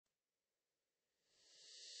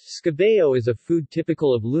Sgabeo is a food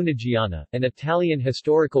typical of Lunigiana, an Italian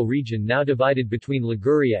historical region now divided between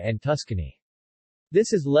Liguria and Tuscany.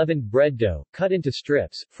 This is leavened bread dough, cut into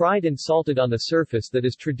strips, fried and salted on the surface that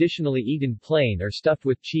is traditionally eaten plain or stuffed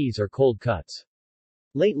with cheese or cold cuts.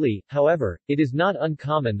 Lately, however, it is not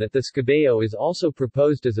uncommon that the Sgabeo is also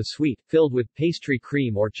proposed as a sweet, filled with pastry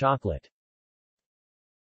cream or chocolate.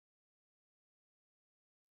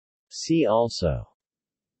 See also: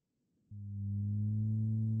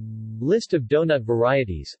 List of donut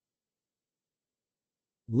varieties,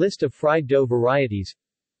 List of fried dough varieties,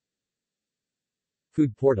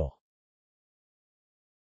 Food portal.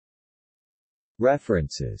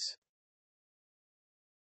 References.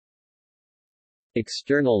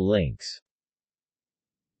 External links.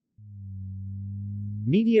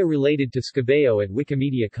 Media related to Sgabeo at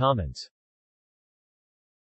Wikimedia Commons.